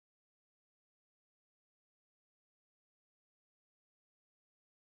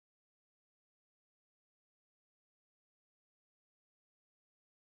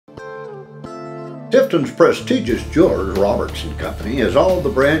Tifton's prestigious jewelers, Robertson Company, has all the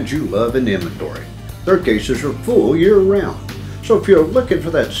brands you love in inventory. Their cases are full year-round, so if you're looking for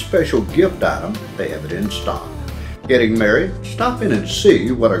that special gift item, they have it in stock. Getting married? Stop in and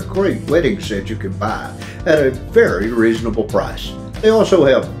see what a great wedding set you can buy at a very reasonable price. They also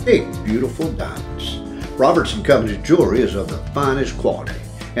have big, beautiful diamonds. Robertson Company's jewelry is of the finest quality,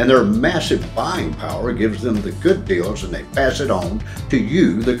 and their massive buying power gives them the good deals and they pass it on to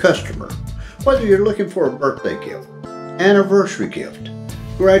you, the customer. Whether you're looking for a birthday gift, anniversary gift,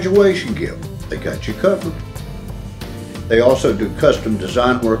 graduation gift, they got you covered. They also do custom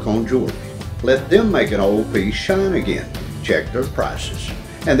design work on jewelry. Let them make an old piece shine again. Check their prices.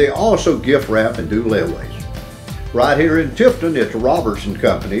 And they also gift wrap and do layaways. Right here in Tifton, it's Robertson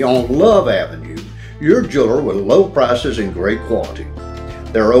Company on Love Avenue, your jeweler with low prices and great quality.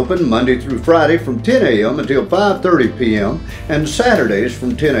 They're open Monday through Friday from 10 a.m. until 5:30 p.m. and Saturdays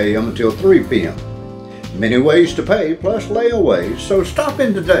from 10 a.m. until 3 p.m. Many ways to pay plus layaways, so stop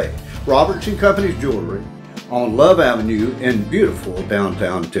in today. Robertson Company's Jewelry on Love Avenue in beautiful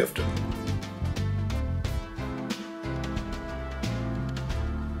downtown Tifton.